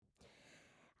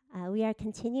We are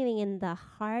continuing in the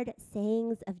Hard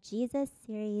Sayings of Jesus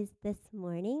series this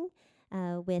morning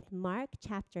with Mark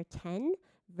chapter 10,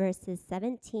 verses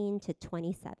 17 to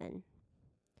 27.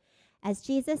 As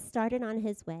Jesus started on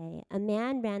his way, a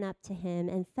man ran up to him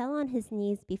and fell on his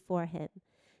knees before him.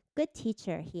 "Good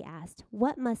teacher," he asked,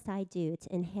 "what must I do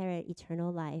to inherit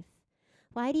eternal life?"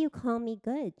 "Why do you call me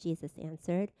good?" Jesus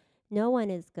answered. "No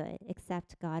one is good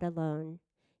except God alone.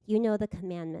 You know the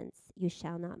commandments. You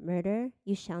shall not murder.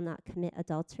 You shall not commit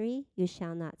adultery. You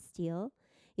shall not steal.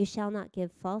 You shall not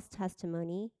give false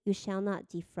testimony. You shall not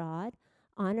defraud.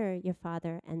 Honor your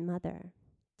father and mother."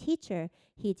 "Teacher,"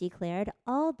 he declared,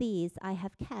 "all these I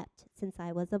have kept since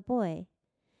I was a boy."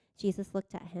 Jesus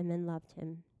looked at him and loved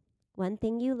him. "One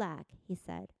thing you lack," he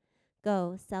said.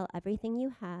 "Go, sell everything you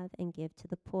have and give to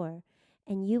the poor,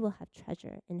 and you will have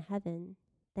treasure in heaven.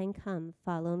 Then come,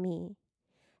 follow me."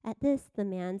 At this, the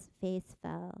man's face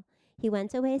fell. He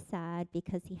went away sad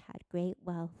because he had great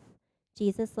wealth.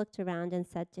 Jesus looked around and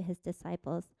said to his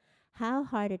disciples, "How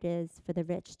hard it is for the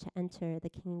rich to enter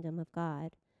the kingdom of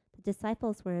God." The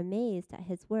disciples were amazed at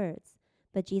his words,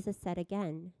 but Jesus said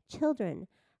again, "Children,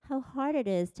 how hard it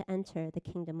is to enter the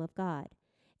kingdom of God.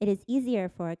 It is easier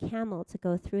for a camel to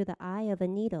go through the eye of a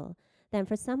needle than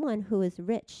for someone who is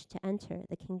rich to enter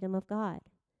the kingdom of God."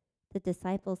 The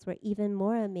disciples were even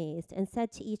more amazed and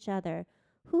said to each other,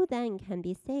 "Who then can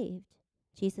be saved?"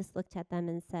 Jesus looked at them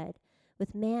and said,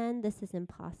 "With man this is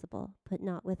impossible, but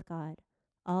not with God.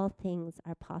 All things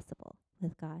are possible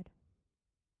with God."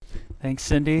 Thanks,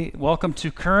 Cindy. Welcome to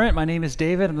Current. My name is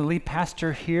David. I'm the lead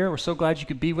pastor here. We're so glad you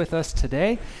could be with us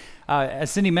today.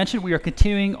 As Cindy mentioned, we are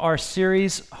continuing our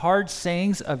series, Hard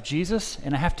Sayings of Jesus.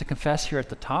 And I have to confess here at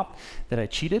the top that I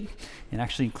cheated and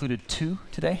actually included two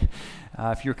today.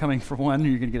 If you're coming for one,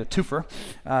 you're going to get a twofer.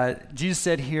 Jesus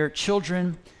said here,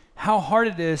 "Children, how hard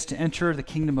it is to enter the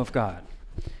kingdom of God.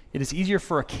 It is easier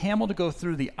for a camel to go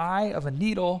through the eye of a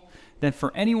needle than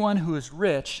for anyone who is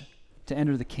rich to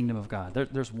enter the kingdom of God."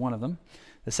 There's one of them.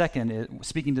 The second is,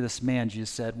 speaking to this man, Jesus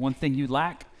said, "One thing you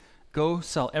lack, go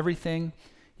sell everything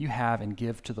you have and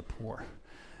give to the poor."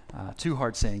 Two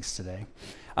hard sayings today.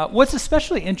 What's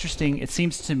especially interesting, it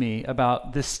seems to me,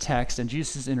 about this text and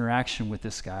Jesus' interaction with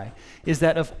this guy is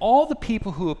that of all the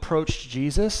people who approached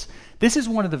Jesus, this is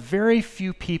one of the very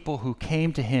few people who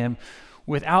came to him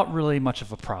without really much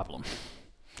of a problem,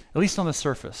 at least on the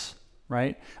surface.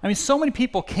 Right? I mean, so many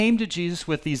people came to Jesus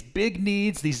with these big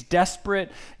needs, these desperate,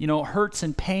 hurts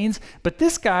and pains, but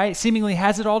this guy seemingly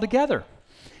has it all together.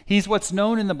 He's what's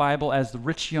known in the Bible as the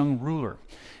rich young ruler,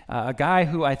 a guy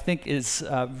who I think is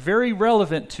very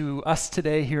relevant to us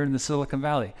today here in the Silicon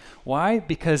Valley. Why?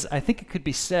 Because I think it could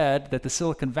be said that the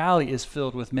Silicon Valley is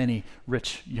filled with many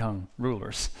rich young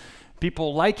rulers.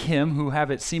 People like him who have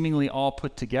it seemingly all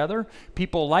put together,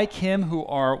 people like him who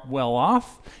are well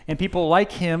off, and people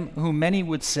like him who many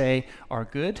would say are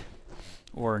good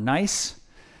or nice.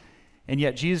 And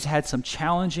yet Jesus had some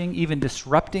challenging, even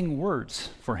disrupting words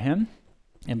for him,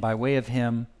 and by way of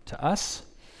him to us.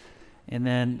 And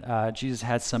then Jesus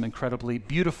had some incredibly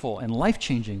beautiful and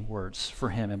life-changing words for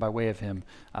him, and by way of him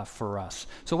for us.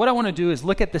 So what I want to do is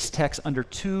look at this text under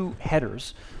two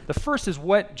headers. The first is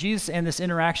what Jesus and this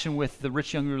interaction with the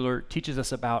rich young ruler teaches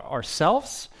us about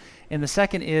ourselves. And the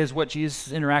second is what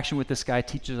Jesus' interaction with this guy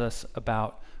teaches us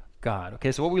about God.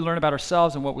 Okay, so what we learn about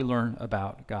ourselves and what we learn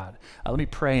about God. Let me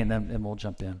pray and then we'll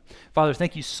jump in. Father,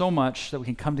 thank you so much that we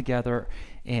can come together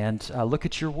and look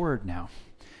at your word now.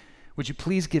 Would you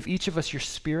please give each of us your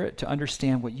spirit to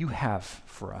understand what you have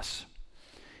for us?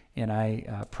 And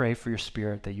I pray for your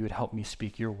spirit that you would help me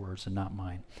speak your words and not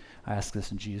mine. I ask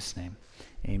this in Jesus' name.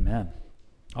 Amen.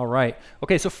 All right.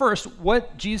 Okay, so first,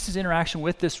 what Jesus' interaction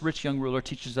with this rich young ruler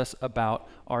teaches us about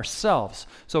ourselves.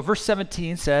 So verse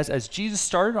 17 says, "As Jesus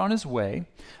started on his way,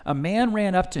 a man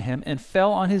ran up to him and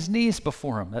fell on his knees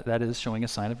before him." That is showing a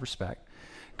sign of respect.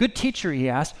 "Good teacher," he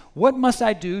asked, "what must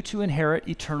I do to inherit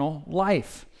eternal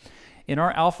life?" In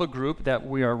our Alpha group that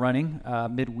we are running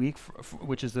midweek,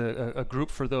 which is a group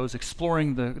for those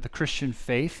exploring the Christian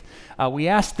faith, we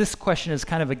asked this question as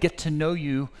kind of a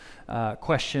get-to-know-you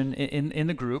question in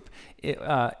the group.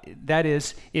 That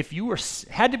is, if you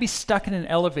had to be stuck in an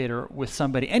elevator with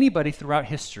somebody, anybody throughout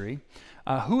history,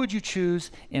 who would you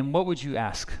choose and what would you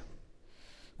ask?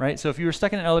 Right? So if you were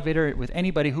stuck in an elevator with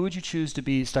anybody, who would you choose to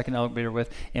be stuck in an elevator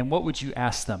with and what would you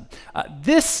ask them?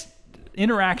 This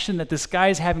interaction that this guy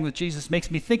is having with Jesus makes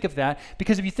me think of that,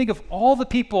 because if you think of all the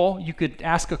people you could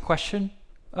ask a question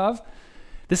of,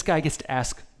 this guy gets to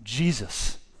ask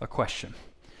Jesus a question.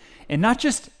 And not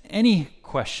just any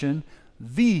question,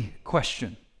 the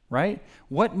question right?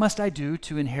 What must I do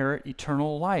to inherit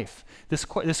eternal life? This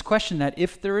question that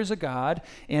if there is a God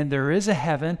and there is a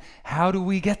heaven, how do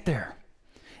we get there?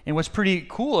 And what's pretty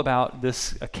cool about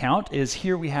this account is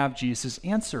here we have Jesus'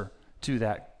 answer to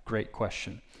that great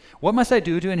question. What must I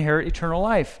do to inherit eternal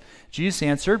life? Jesus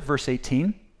answered, verse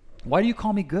 18, why do you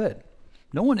call me good?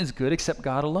 No one is good except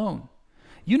God alone.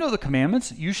 You know the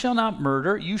commandments. You shall not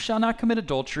murder. You shall not commit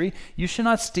adultery. You shall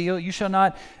not steal. You shall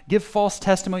not give false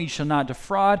testimony. You shall not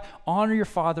defraud. Honor your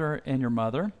father and your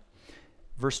mother.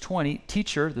 Verse 20,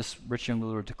 teacher, this rich young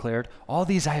ruler declared, all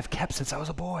these I have kept since I was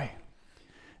a boy.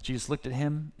 Jesus looked at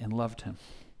him and loved him.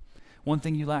 One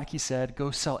thing you lack, he said, go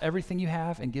sell everything you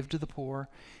have and give to the poor,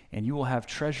 and you will have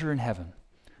treasure in heaven.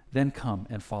 Then come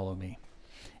and follow me.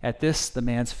 At this, the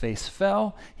man's face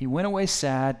fell. He went away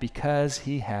sad because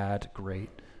he had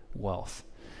great wealth.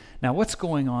 Now, what's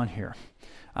going on here?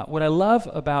 What I love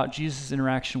about Jesus'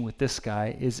 interaction with this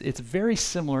guy is it's very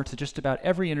similar to just about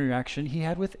every interaction he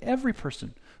had with every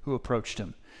person who approached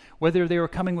him. Whether they were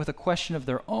coming with a question of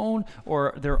their own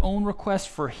or their own request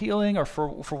for healing or for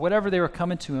whatever they were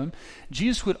coming to him,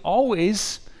 Jesus would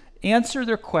always answer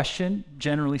their question,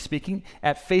 generally speaking,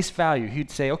 at face value.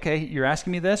 He'd say, okay, you're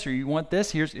asking me this or you want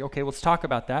this? Okay, let's talk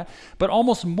about that. But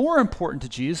almost more important to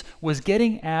Jesus was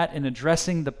getting at and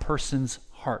addressing the person's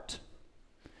heart.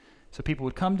 So people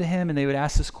would come to him and they would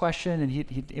ask this question and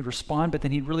he'd respond, but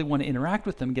then he'd really want to interact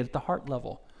with them and get at the heart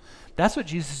level. That's what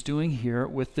Jesus is doing here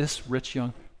with this rich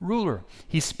young ruler.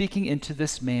 He's speaking into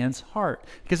this man's heart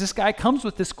because this guy comes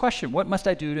with this question, what must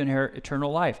I do to inherit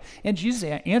eternal life? And Jesus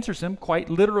answers him quite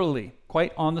literally,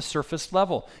 quite on the surface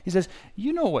level. He says,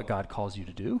 you know what God calls you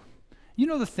to do. You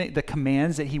know the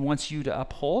commands that he wants you to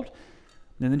uphold.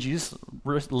 And then Jesus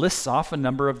lists off a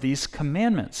number of these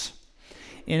commandments.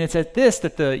 And it's at this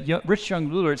that the rich young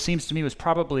ruler, it seems to me, was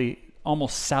probably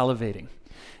almost salivating,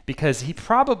 because he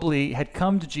probably had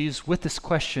come to Jesus with this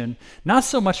question, not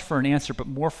so much for an answer, but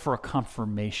more for a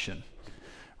confirmation,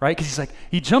 right? Because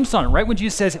he jumps on it right when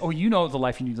Jesus says, oh, you know the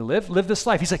life you need to live this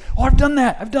life. He's like, oh, I've done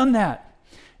that.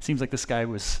 It seems like this guy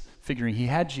was figuring he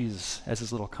had Jesus as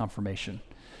his little confirmation,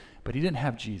 but he didn't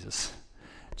have Jesus.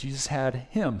 Jesus had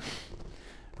him,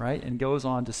 right? And goes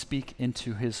on to speak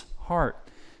into his heart,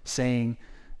 saying,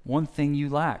 one thing you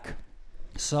lack,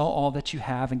 sell all that you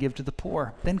have and give to the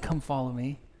poor, then come follow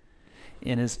me.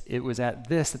 And it was at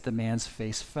this that the man's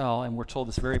face fell, and we're told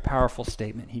this very powerful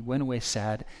statement. He went away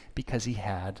sad because he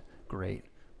had great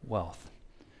wealth.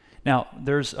 Now,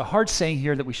 there's a hard saying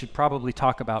here that we should probably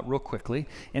talk about real quickly,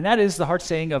 and that is the hard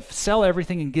saying of sell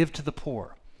everything and give to the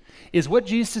poor. Is what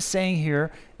Jesus is saying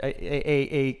here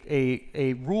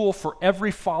a rule for every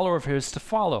follower of his to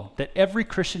follow, that every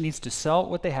Christian needs to sell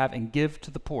what they have and give to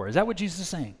the poor? Is that what Jesus is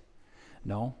saying?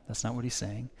 No, that's not what he's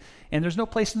saying. And there's no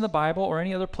place in the Bible or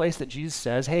any other place that Jesus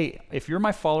says, hey, if you're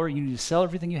my follower, you need to sell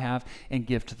everything you have and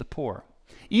give to the poor.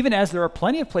 Even as there are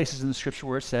plenty of places in the scripture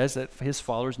where it says that his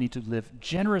followers need to live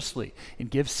generously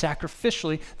and give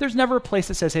sacrificially, there's never a place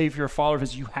that says, hey, if you're a follower of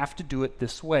his, you have to do it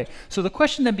this way. So the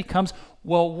question then becomes,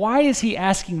 well, why is he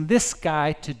asking this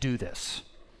guy to do this?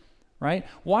 Right?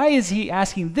 Why is he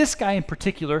asking this guy in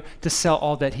particular to sell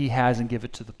all that he has and give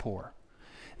it to the poor?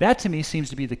 That to me seems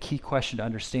to be the key question to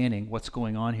understanding what's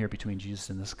going on here between Jesus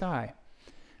and this guy.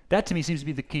 That to me seems to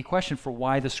be the key question for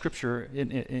why the scripture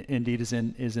indeed is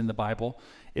in the Bible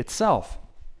itself.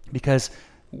 Because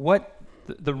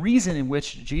the reason in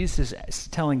which Jesus is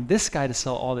telling this guy to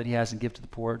sell all that he has and give to the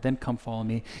poor, then come follow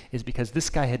me, is because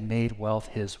this guy had made wealth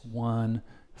his one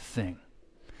thing.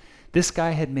 This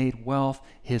guy had made wealth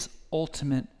his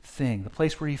ultimate thing, the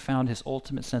place where he found his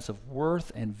ultimate sense of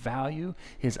worth and value,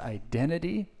 his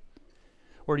identity,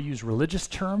 or to use religious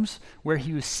terms, where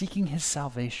he was seeking his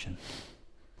salvation.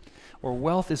 Or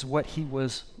wealth is what he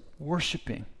was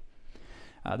worshiping.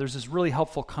 There's this really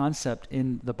helpful concept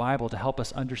in the Bible to help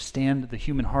us understand the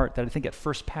human heart that I think at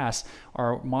first pass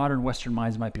our modern Western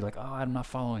minds might be like, oh, I'm not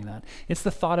following that. It's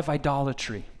the thought of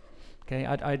idolatry. Okay,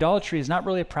 idolatry is not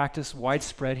really a practice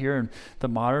widespread here in the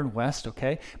modern West,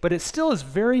 okay? But it still is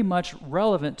very much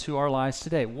relevant to our lives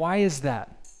today. Why is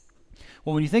that?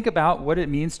 Well, when you think about what it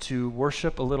means to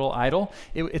worship a little idol,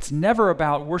 it's never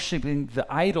about worshiping the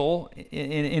idol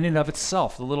in and of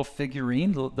itself, the little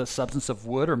figurine, the substance of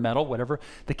wood or metal, whatever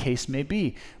the case may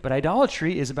be. But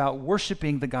idolatry is about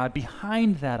worshiping the God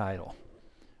behind that idol,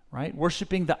 right?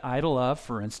 Worshiping the idol of,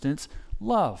 for instance,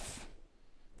 love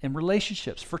and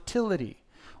relationships, fertility,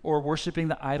 or worshiping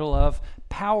the idol of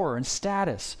power and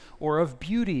status, or of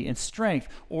beauty and strength,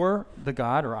 or the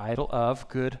god or idol of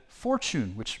good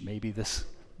fortune, which maybe this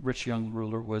rich young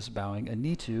ruler was bowing a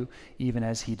knee to, even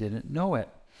as he didn't know it.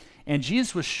 And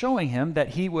Jesus was showing him that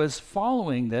he was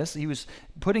following this. He was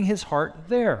putting his heart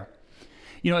there.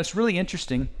 You know, it's really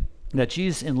interesting that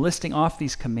Jesus, in listing off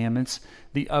these commandments,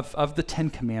 of the 10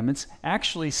 commandments,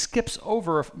 actually skips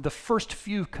over the first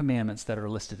few commandments that are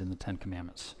listed in the 10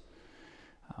 commandments.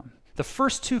 The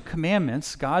first 2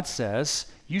 commandments, God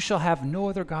says, "You shall have no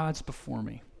other gods before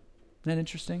me." Isn't that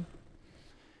interesting?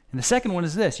 And the second one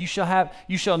is this: you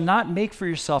shall not make for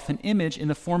yourself an image in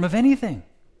the form of anything.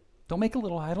 Don't make a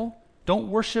little idol. Don't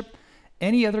worship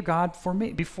any other god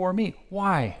before me.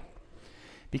 Why?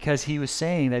 Because he was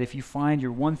saying that if you find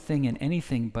your one thing in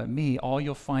anything but me, all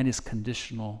you'll find is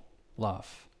conditional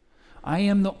love. I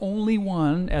am the only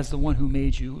one, as the one who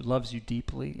made you, loves you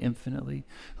deeply, infinitely,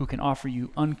 who can offer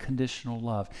you unconditional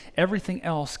love. Everything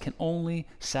else can only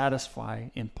satisfy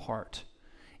in part.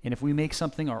 And if we make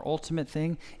something our ultimate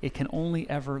thing, it can only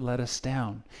ever let us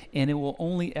down. And it will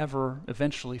only ever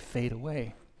eventually fade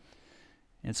away.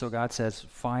 And so God says,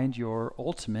 find your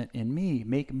ultimate in me.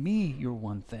 Make me your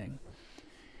one thing.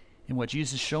 And what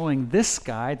Jesus is showing this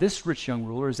guy, this rich young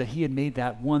ruler, is that he had made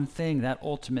that one thing, that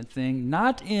ultimate thing,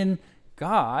 not in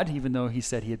God, even though he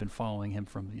said he had been following him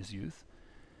from his youth,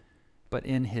 but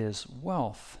in his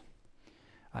wealth.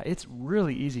 It's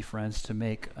really easy, friends, to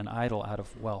make an idol out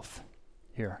of wealth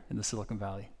here in the Silicon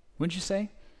Valley. Wouldn't you say?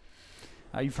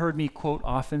 You've heard me quote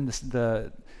often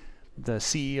the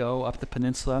CEO up the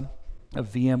peninsula of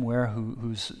VMware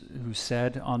who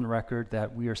said on the record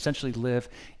that we essentially live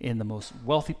in the most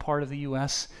wealthy part of the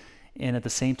U.S. and at the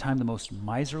same time the most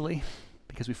miserly,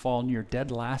 because we fall near dead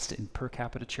last in per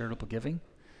capita charitable giving.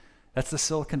 That's the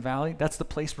Silicon Valley. That's the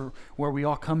place where we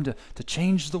all come to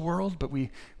change the world, but we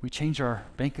change our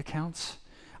bank accounts.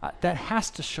 That has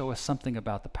to show us something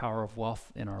about the power of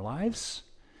wealth in our lives.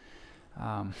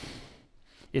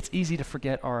 It's easy to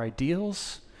forget our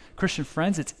ideals. Christian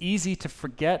friends, it's easy to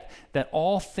forget that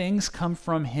all things come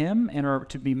from him and are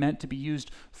to be meant to be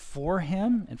used for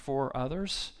him and for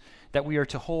others, that we are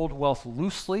to hold wealth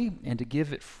loosely and to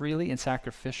give it freely and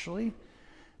sacrificially.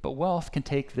 But wealth can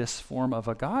take this form of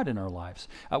a god in our lives.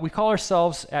 We call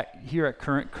ourselves here at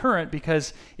Current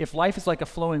because if life is like a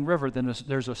flowing river, then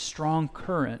there's a strong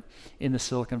current in the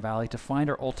Silicon Valley to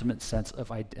find our ultimate sense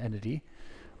of identity,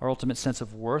 our ultimate sense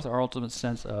of worth, our ultimate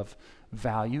sense of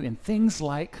value in things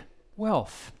like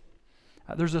wealth.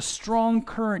 There's a strong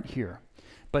current here.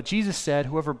 But Jesus said,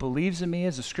 whoever believes in me,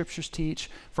 as the scriptures teach,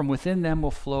 from within them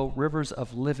will flow rivers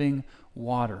of living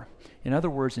water. In other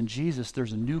words, in Jesus,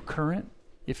 there's a new current,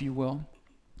 if you will,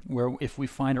 where if we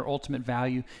find our ultimate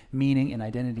value, meaning, and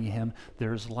identity in him,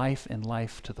 there's life and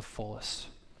life to the fullest.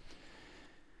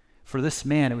 For this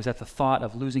man, it was at the thought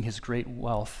of losing his great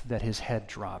wealth that his head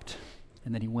dropped,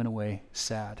 and then he went away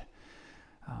sad.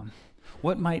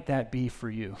 What might that be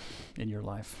for you in your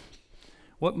life?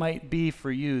 What might be for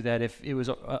you that if it was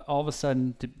all of a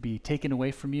sudden to be taken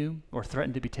away from you or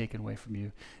threatened to be taken away from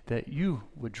you, that you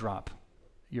would drop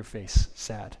your face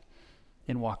sad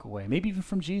and walk away? Maybe even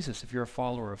from Jesus if you're a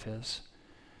follower of his.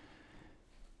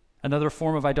 Another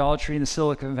form of idolatry in the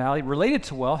Silicon Valley related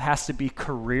to wealth has to be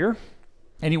career.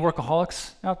 Any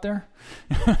workaholics out there?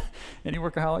 Any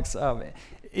workaholics?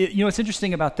 What's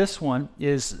interesting about this one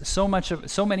is so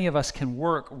many of us can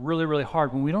work really, really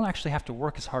hard when we don't actually have to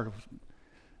work as hard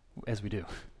as we do.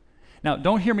 Now,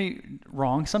 don't hear me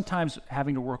wrong. Sometimes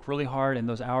having to work really hard and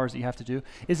those hours that you have to do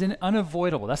is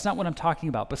unavoidable. That's not what I'm talking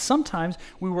about. But sometimes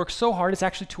we work so hard, it's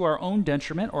actually to our own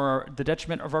detriment or the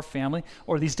detriment of our family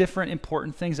or these different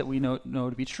important things that we know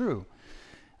to be true.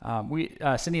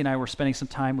 Cindy and I were spending some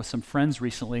time with some friends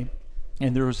recently,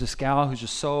 and there was this gal who's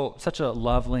just such a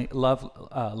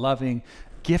loving,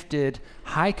 gifted,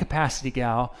 high-capacity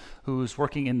gal who was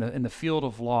working in the field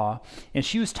of law. And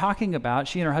she and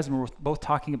her husband were both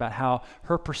talking about how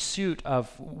her pursuit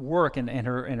of work and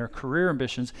her career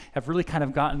ambitions have really kind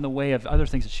of gotten in the way of other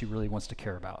things that she really wants to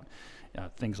care about.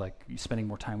 Things like spending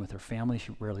more time with her family,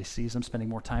 she rarely sees them, spending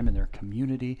more time in their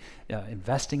community,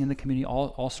 investing in the community,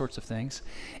 all sorts of things.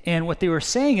 And what they were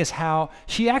saying is how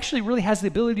she actually really has the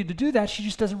ability to do that, she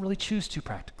just doesn't really choose to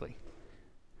practically.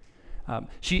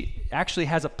 She actually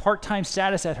has a part-time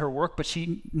status at her work, but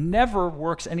she never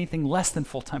works anything less than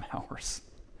full-time hours.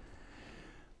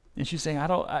 And she's saying, I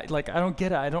don't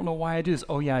get it. I don't know why I do this.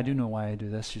 Oh yeah, I do know why I do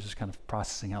this. She's just kind of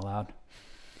processing out loud.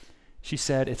 She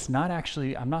said,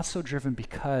 I'm not so driven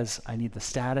because I need the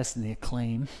status and the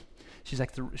acclaim. She's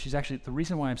actually, the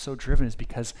reason why I'm so driven is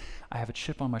because I have a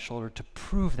chip on my shoulder to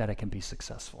prove that I can be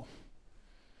successful.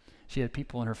 She had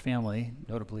people in her family,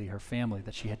 notably her family,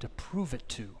 that she had to prove it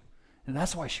to. And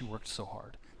that's why she worked so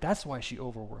hard. That's why she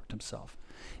overworked herself.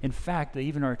 In fact, they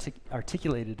even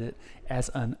articulated it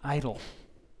as an idol.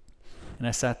 And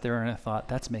I sat there and I thought,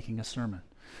 that's making a sermon.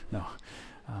 No.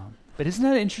 But isn't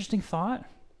that an interesting thought?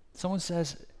 Someone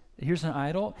says, here's an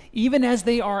idol, even as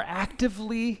they are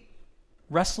actively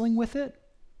wrestling with it.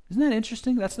 Isn't that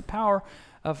interesting? That's the power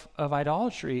of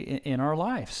idolatry in our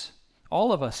lives.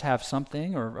 All of us have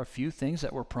something or a few things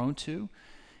that we're prone to,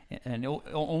 and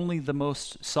only the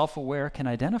most self-aware can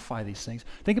identify these things.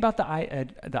 Think about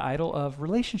the idol of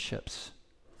relationships,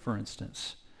 for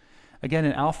instance. Again,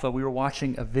 in Alpha, we were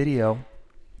watching a video,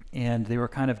 and they were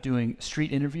kind of doing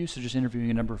street interviews, so just interviewing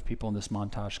a number of people in this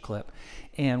montage clip.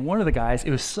 And one of the guys,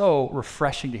 it was so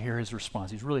refreshing to hear his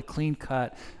response. He's really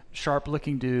clean-cut,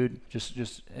 sharp-looking dude,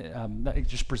 just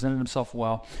presented himself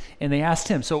well. And they asked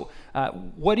him, so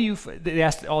they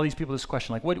asked all these people this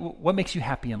question, like, what makes you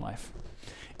happy in life?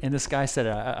 And this guy said,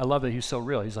 I love that he was so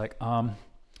real. He's like,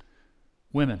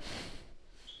 women,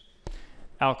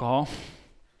 alcohol,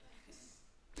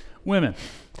 women,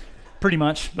 pretty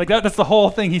much. Like that's the whole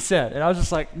thing he said. And I was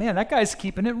just like, man, that guy's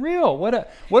keeping it real. What a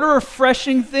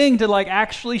refreshing thing to like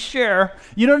actually share.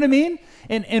 You know what I mean?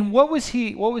 And what was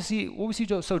he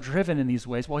so driven in these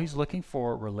ways? Well, he's looking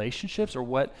for relationships or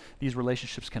what these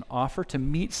relationships can offer to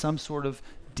meet some sort of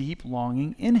deep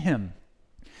longing in him.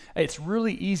 It's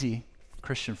really easy,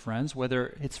 Christian friends,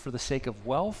 whether it's for the sake of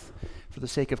wealth, for the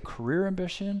sake of career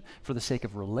ambition, for the sake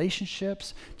of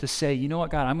relationships, to say, you know what,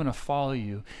 God, I'm going to follow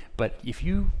you, but if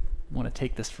you want to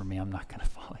take this from me, I'm not going to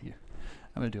follow you.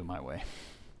 I'm going to do it my way.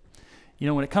 You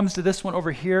know, when it comes to this one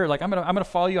over here, like I'm going to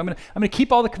follow you. I'm going to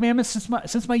keep all the commandments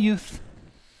since my youth.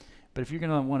 But if you're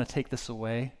going to want to take this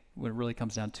away, when it really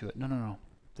comes down to it, no.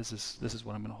 This is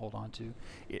what I'm going to hold on to.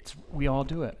 We all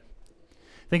do it.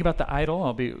 Think about the idol.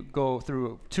 I'll go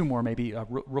through two more maybe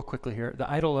real quickly here. The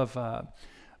idol of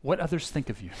what others think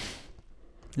of you.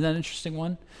 Isn't that an interesting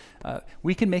one?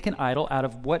 We can make an idol out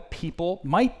of what people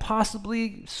might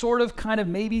possibly sort of kind of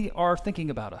maybe are thinking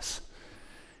about us.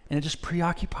 And it just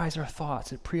preoccupies our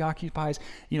thoughts. It preoccupies,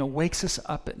 wakes us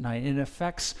up at night. And it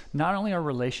affects not only our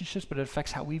relationships, but it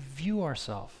affects how we view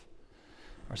ourselves.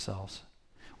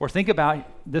 Or think about,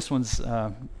 this one's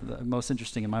the most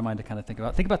interesting in my mind to kind of think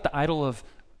about. Think about the idol of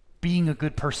being a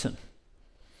good person.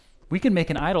 We can make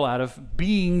an idol out of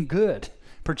being good,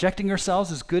 projecting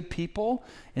ourselves as good people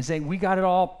and saying we got it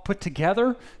all put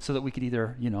together so that we could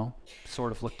either,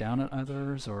 sort of look down at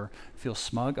others or feel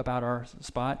smug about our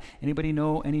spot. Anybody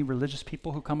know any religious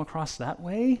people who come across that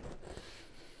way?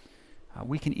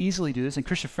 We can easily do this. And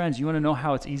Christian friends, you want to know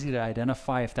how it's easy to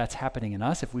identify if that's happening in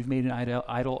us, if we've made an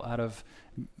idol out of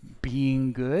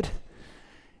being good,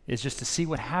 is just to see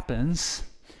what happens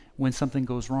when something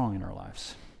goes wrong in our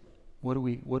lives. How do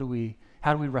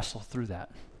we wrestle through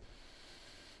that?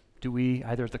 Do we,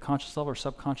 either at the conscious level or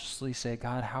subconsciously, say,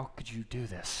 God, how could you do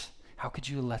this? How could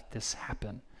you let this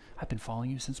happen? I've been following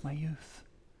you since my youth.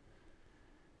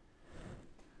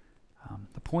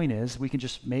 The point is, we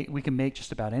can make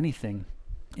just about anything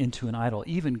into an idol,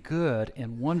 even good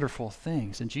and wonderful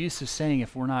things. And Jesus is saying,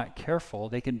 if we're not careful,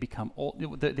 they can become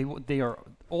they are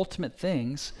ultimate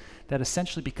things that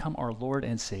essentially become our Lord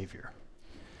and Savior,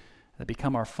 that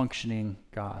become our functioning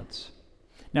gods.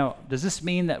 Now, does this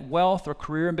mean that wealth or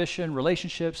career ambition,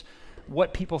 relationships,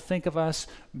 what people think of us,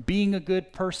 being a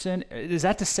good person, is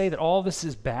that to say that all of this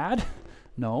is bad?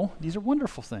 No, these are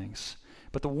wonderful things.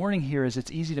 But the warning here is it's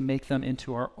easy to make them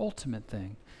into our ultimate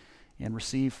thing and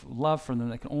receive love from them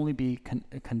that can only be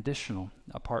conditional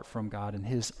apart from God and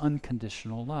his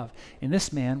unconditional love. And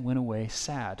this man went away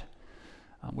sad,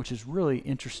 which is really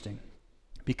interesting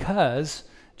because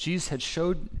Jesus had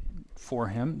showed for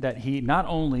him that he not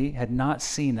only had not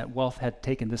seen that wealth had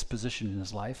taken this position in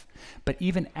his life, but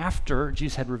even after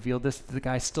Jesus had revealed this, the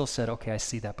guy still said, okay, I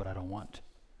see that, but I don't want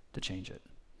to change it.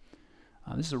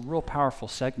 This is a real powerful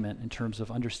segment in terms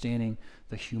of understanding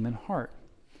the human heart.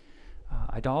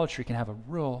 Idolatry can have a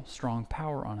real strong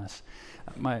power on us.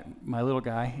 My little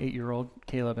guy, 8-year-old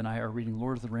Caleb, and I are reading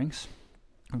Lord of the Rings.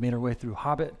 We made our way through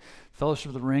Hobbit, Fellowship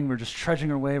of the Ring. We're just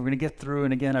trudging our way. We're going to get through.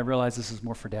 And again, I realize this is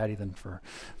more for daddy than for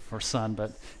son,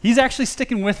 but he's actually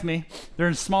sticking with me. They're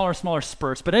in smaller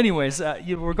spurts. But anyways,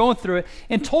 we're going through it.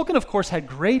 And Tolkien, of course, had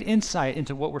great insight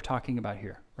into what we're talking about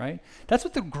here, right? That's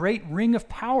what the great ring of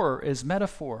power is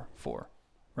metaphor for,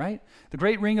 right? The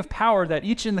great ring of power that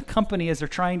each in the company, as they're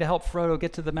trying to help Frodo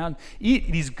get to the mountain,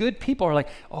 these good people are like,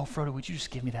 oh, Frodo, would you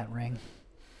just give me that ring?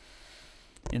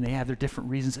 And they have their different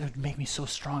reasons. It would make me so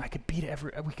strong. We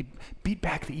could beat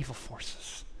back the evil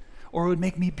forces. Or it would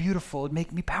make me beautiful. It would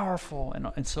make me powerful,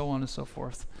 and so on and so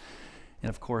forth. And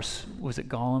of course, was it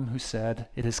Gollum who said,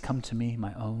 it has come to me,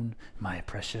 my own, my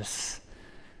precious.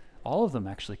 All of them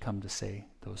actually come to say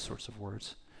those sorts of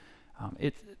words.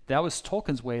 That was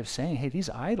Tolkien's way of saying, hey, these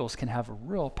idols can have a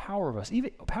real power over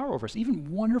us,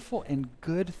 even wonderful and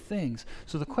good things.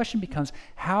 So the question becomes,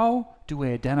 how do we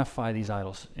identify these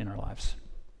idols in our lives?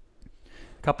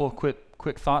 A couple of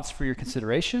quick thoughts for your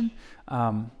consideration.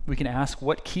 We can ask,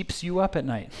 what keeps you up at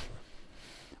night?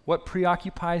 What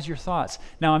preoccupies your thoughts?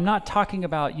 Now, I'm not talking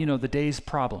about, the day's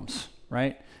problems,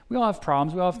 right? We all have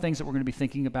problems. We all have things that we're going to be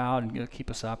thinking about and keep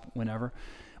us up whenever.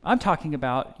 I'm talking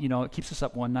about, it keeps us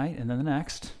up one night and then the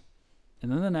next,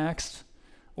 and then the next.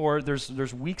 Or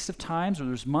there's weeks of times, or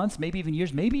there's months, maybe even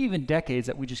years, maybe even decades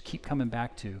that we just keep coming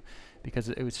back to because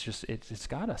it's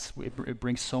got us. It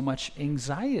brings so much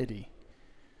anxiety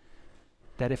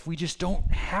that if we just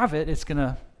don't have it, it's going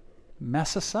to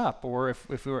mess us up. Or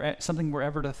if something were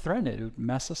ever to threaten it, it would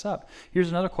mess us up. Here's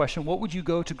another question. What would you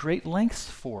go to great lengths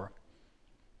for?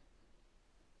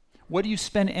 What do you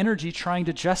spend energy trying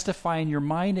to justify in your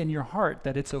mind and your heart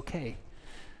that it's okay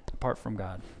apart from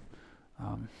God?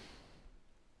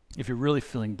 If you're really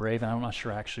feeling brave, and I'm not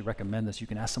sure I actually recommend this, you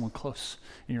can ask someone close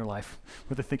in your life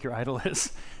what they think your idol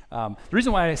is. The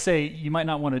reason why I say you might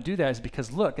not want to do that is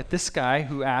because look at this guy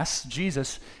who asks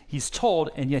Jesus, he's told,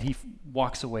 and yet he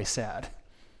walks away sad.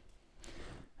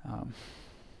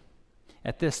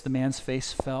 At this, the man's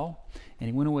face fell, and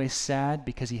he went away sad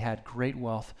because he had great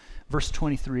wealth. Verse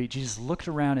 23, Jesus looked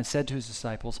around and said to his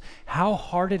disciples, how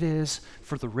hard it is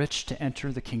for the rich to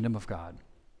enter the kingdom of God.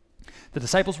 The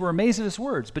disciples were amazed at his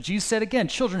words, but Jesus said again,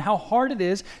 children, how hard it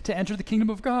is to enter the kingdom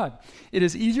of God. It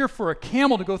is easier for a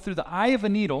camel to go through the eye of a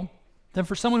needle than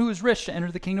for someone who is rich to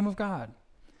enter the kingdom of God.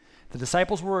 The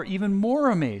disciples were even more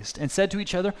amazed and said to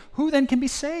each other, who then can be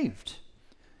saved?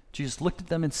 Jesus looked at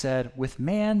them and said, with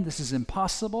man this is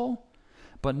impossible,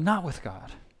 but not with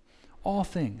God. All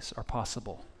things are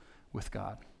possible with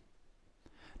God.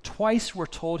 Twice we're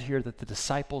told here that the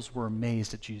disciples were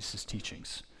amazed at Jesus'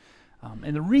 teachings.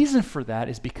 And the reason for that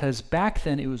is because back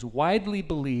then it was widely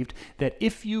believed that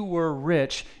if you were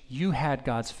rich, you had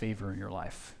God's favor in your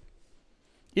life.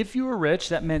 If you were rich,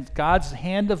 that meant God's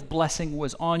hand of blessing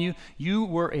was on you. You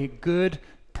were a good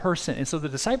person. And so the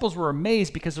disciples were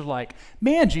amazed because they're like,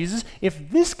 man, Jesus, if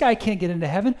this guy can't get into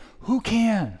heaven, who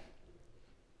can?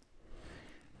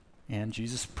 And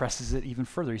Jesus presses it even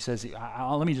further. He says,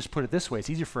 let me just put it this way. It's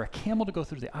easier for a camel to go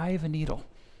through the eye of a needle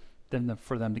than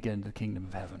for them to get into the kingdom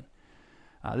of heaven.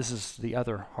 This is the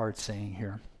other hard saying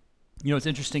here. What's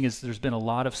interesting is there's been a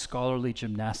lot of scholarly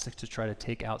gymnastics to try to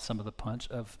take out some of the punch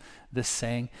of this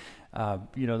saying.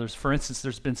 For instance,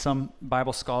 there's been some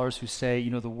Bible scholars who say,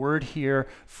 the word here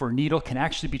for needle can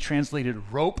actually be translated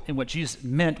rope, and what Jesus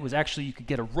meant was actually you could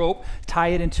get a rope, tie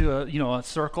it into a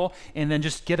circle, and then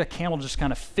just get a camel to just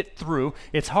kind of fit through.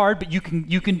 It's hard, but you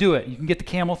can do it. You can get the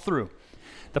camel through.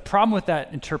 The problem with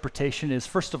that interpretation is,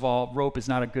 first of all, rope is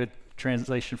not a good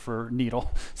translation for needle,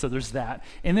 so there's that.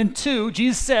 And then two,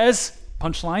 Jesus says,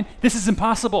 punchline, this is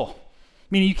impossible,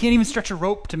 meaning you can't even stretch a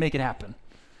rope to make it happen.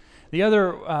 The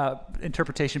other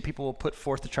interpretation people will put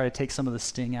forth to try to take some of the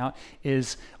sting out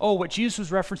is, what Jesus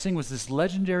was referencing was this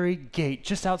legendary gate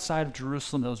just outside of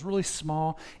Jerusalem that was really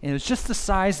small, and it was just the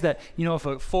size that, if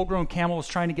a full-grown camel was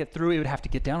trying to get through, it would have to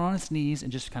get down on its knees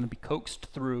and just kind of be coaxed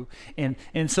through. And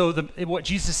so what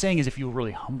Jesus is saying is if you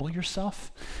really humble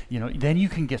yourself, then you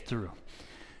can get through.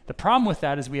 The problem with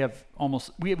that is we have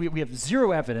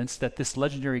zero evidence that this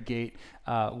legendary gate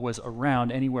was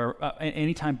around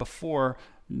anytime before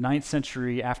 9th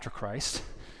century after Christ.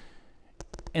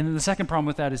 And then the second problem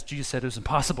with that is Jesus said it was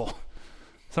impossible.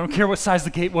 So I don't care what size the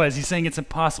gate was. He's saying it's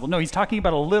impossible. No, he's talking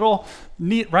about a little,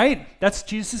 right? That's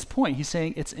Jesus' point. He's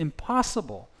saying it's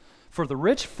impossible for the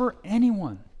rich, for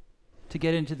anyone, to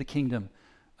get into the kingdom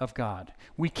of God.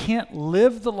 We can't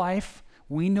live the life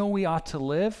we know we ought to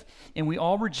live, and we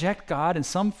all reject God in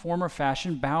some form or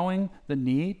fashion, bowing the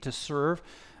knee to serve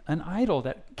an idol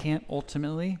that can't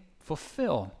ultimately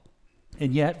fulfill.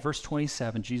 And yet, verse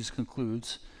 27, Jesus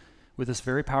concludes with this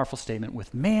very powerful statement,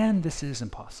 with man this is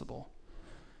impossible,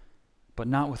 but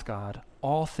not with God.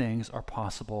 All things are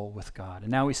possible with God. And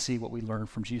now we see what we learned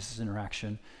from Jesus'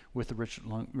 interaction with the rich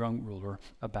young ruler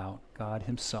about God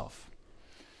himself.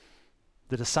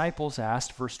 The disciples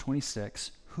asked, verse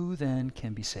 26, who then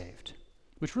can be saved?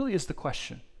 Which really is the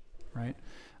question, right?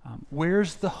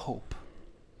 Where's the hope?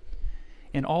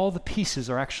 And all the pieces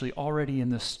are actually already in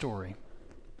this story.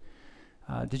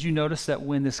 Did you notice that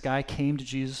when this guy came to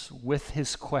Jesus with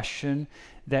his question,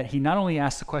 that he not only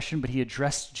asked the question, but he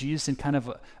addressed Jesus in kind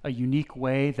of a unique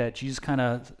way that Jesus kind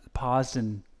of paused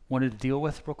and wanted to deal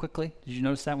with real quickly? Did you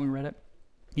notice that when we read it?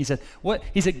 He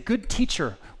said, good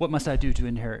teacher, what must I do to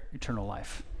inherit eternal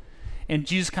life? And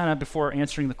Jesus kind of, before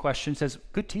answering the question, says,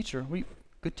 good teacher,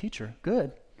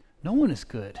 good. No one is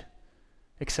good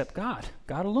except God.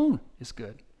 God alone is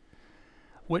good.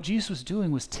 What Jesus was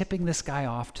doing was tipping this guy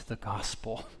off to the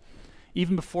gospel.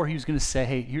 Even before he was going to say,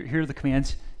 hey, here are the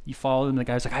commands, you follow them. The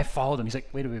guy's like, I followed them. He's like,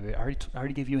 wait, I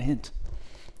already gave you a hint.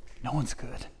 No one's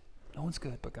good. No one's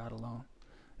good but God alone.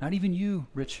 Not even you,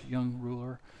 rich young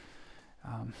ruler.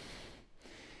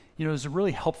 There's a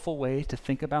really helpful way to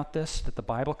think about this that the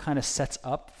Bible kind of sets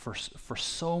up for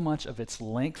so much of its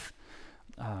length.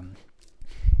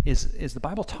 Is the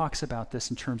Bible talks about this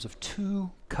in terms of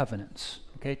two covenants.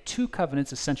 Okay, two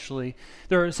covenants essentially.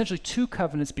 There are essentially two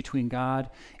covenants between God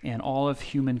and all of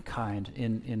humankind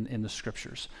in the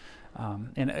scriptures.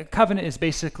 And a covenant is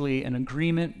basically an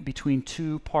agreement between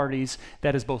two parties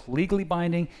that is both legally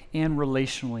binding and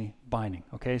relationally binding.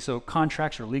 Okay, so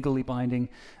contracts are legally binding.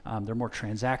 They're more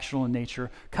transactional in nature.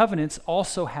 Covenants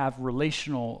also have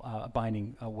relational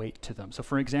binding weight to them. So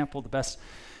for example, the best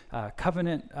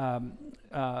covenant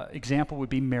example would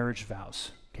be marriage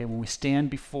vows. Okay, when we stand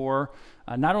before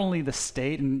not only the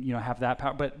state and have that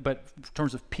power, but in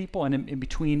terms of people and in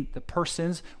between the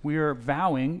persons, we are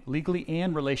vowing legally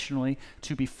and relationally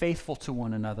to be faithful to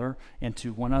one another and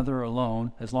to one another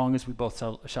alone as long as we both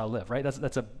shall live. Right?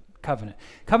 That's a covenant.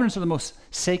 Covenants are the most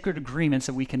sacred agreements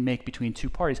that we can make between two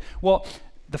parties. Well,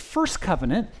 the first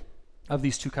covenant of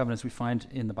these two covenants we find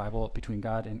in the Bible between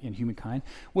God and humankind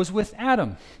was with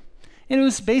Adam, and it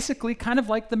was basically kind of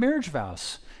like the marriage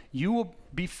vows. You will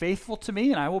be faithful to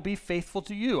me, and I will be faithful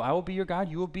to you. I will be your God.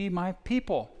 You will be my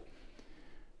people.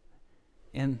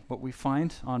 And what we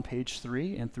find on page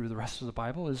 3 and through the rest of the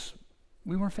Bible is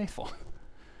we weren't faithful.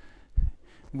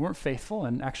 We weren't faithful,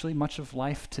 and actually much of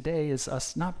life today is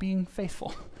us not being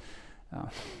faithful,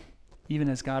 even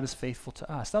as God is faithful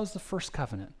to us. That was the first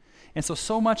covenant. And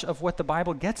so much of what the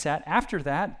Bible gets at after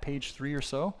that, page 3 or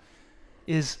so,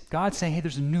 is God saying, hey,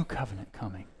 there's a new covenant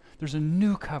coming. There's a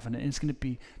new covenant, and it's going to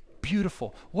be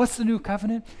beautiful. What's the new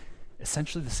covenant?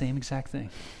 Essentially the same exact thing.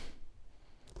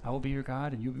 I will be your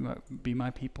God, and you will be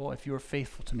my people if you are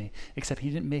faithful to me. Except he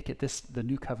didn't make it the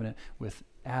new covenant with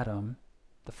Adam,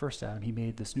 the first Adam. He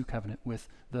made this new covenant with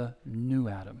the new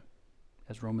Adam,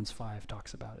 as Romans 5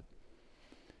 talks about it.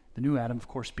 The new Adam, of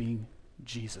course, being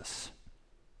Jesus.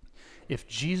 If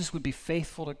Jesus would be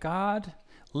faithful to God,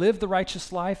 live the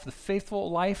righteous life, the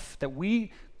faithful life that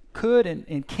we could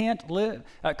and can't live,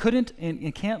 couldn't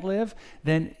and can't live,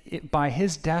 then by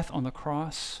his death on the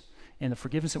cross and the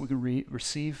forgiveness that we can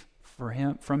receive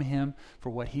from him for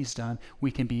what he's done, we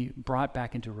can be brought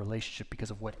back into a relationship because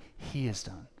of what he has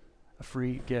done, a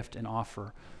free gift and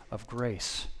offer of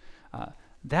grace.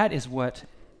 That is what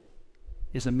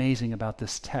is amazing about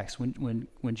this text. When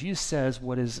Jesus says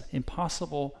what is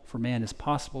impossible for man is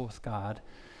possible with God,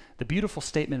 the beautiful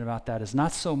statement about that is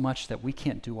not so much that we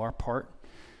can't do our part.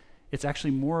 It's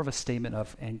actually more of a statement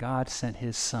of, and God sent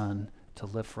his son to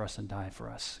live for us and die for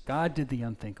us. God did the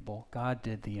unthinkable. God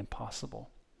did the impossible.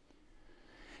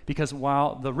 Because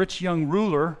while the rich young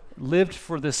ruler lived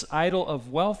for this idol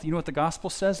of wealth, you know what the gospel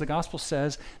says? The gospel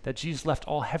says that Jesus left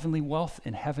all heavenly wealth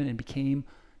in heaven and became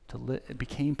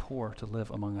poor to live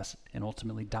among us and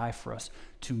ultimately die for us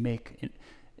to make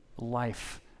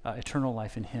life, eternal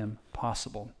life in him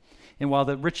possible. And while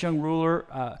the rich young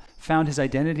ruler found his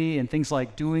identity in things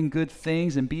like doing good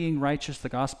things and being righteous, the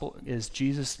gospel is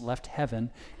Jesus left heaven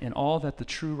and all that the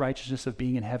true righteousness of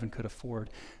being in heaven could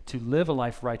afford, to live a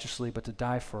life righteously, but to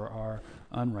die for our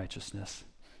unrighteousness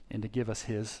and to give us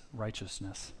his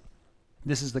righteousness.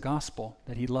 This is the gospel,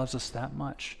 that he loves us that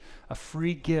much, a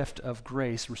free gift of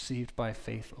grace received by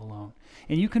faith alone.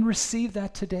 And you can receive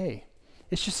that today.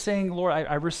 It's just saying, Lord,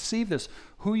 I receive this,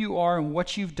 who you are and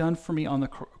what you've done for me on the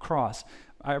cross.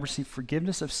 I receive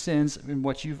forgiveness of sins in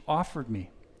what you've offered me,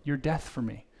 your death for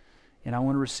me. And I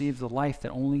want to receive the life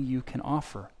that only you can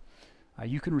offer.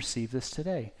 You can receive this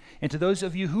today. And to those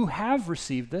of you who have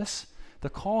received this, the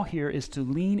call here is to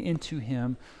lean into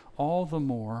him all the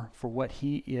more for what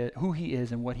he is, who he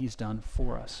is and what he's done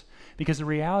for us. Because the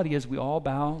reality is we all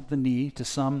bow the knee to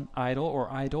some idol or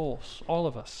idols, all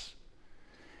of us.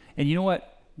 And you know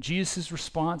what Jesus'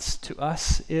 response to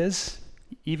us is,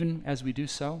 even as we do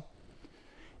so?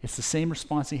 It's the same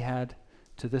response he had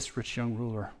to this rich young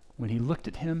ruler when he looked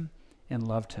at him and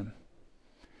loved him.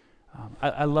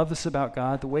 I love this about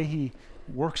God. The way he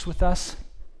works with us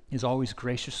is always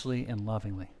graciously and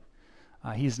lovingly.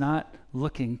 He's not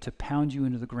looking to pound you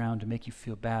into the ground to make you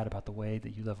feel bad about the way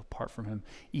that you live apart from him,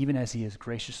 even as he is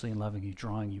graciously and lovingly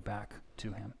drawing you back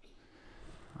to him.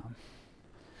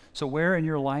 So where in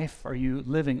your life are you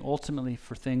living ultimately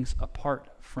for things apart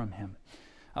from him?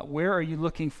 Where are you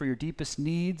looking for your deepest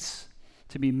needs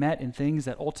to be met in things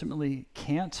that ultimately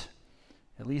can't,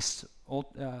 at least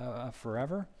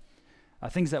forever,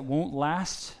 things that won't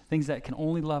last, things that can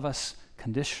only love us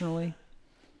conditionally.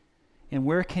 And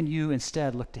where can you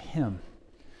instead look to him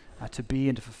to be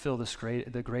and to fulfill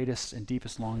the greatest and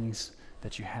deepest longings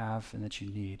that you have and that you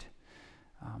need?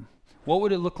 What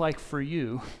would it look like for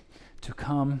you to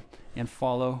come and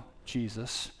follow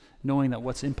Jesus, knowing that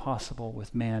what's impossible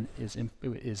with man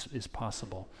is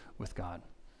possible with God?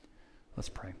 Let's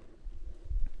pray.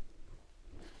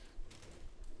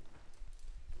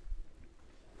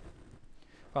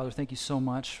 Father, thank you so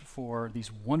much for these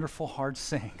wonderful hard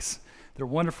sayings. They're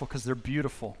wonderful because they're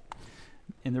beautiful.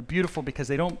 And they're beautiful because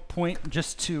they don't point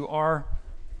just to our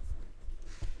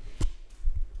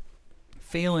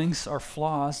failings, our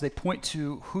flaws. They point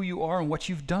to who you are and what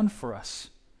you've done for us.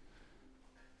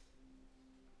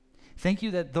 Thank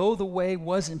you that though the way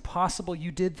was impossible,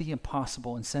 you did the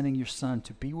impossible in sending your Son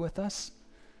to be with us,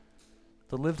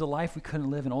 to live the life we couldn't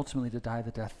live, and ultimately to die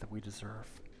the death that we deserve,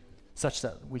 such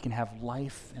that we can have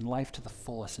life and life to the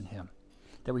fullest in him,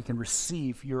 that we can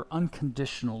receive your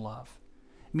unconditional love,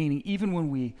 meaning even when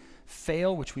we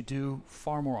fail, which we do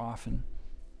far more often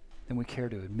than we care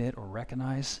to admit or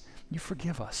recognize, you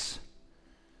forgive us,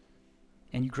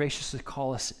 and you graciously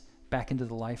call us back into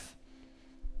the life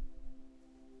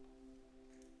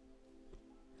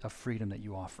of freedom that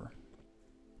you offer.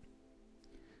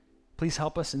 Please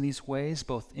help us in these ways,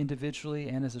 both individually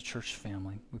and as a church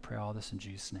family. We pray all this in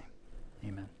Jesus' name.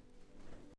 Amen.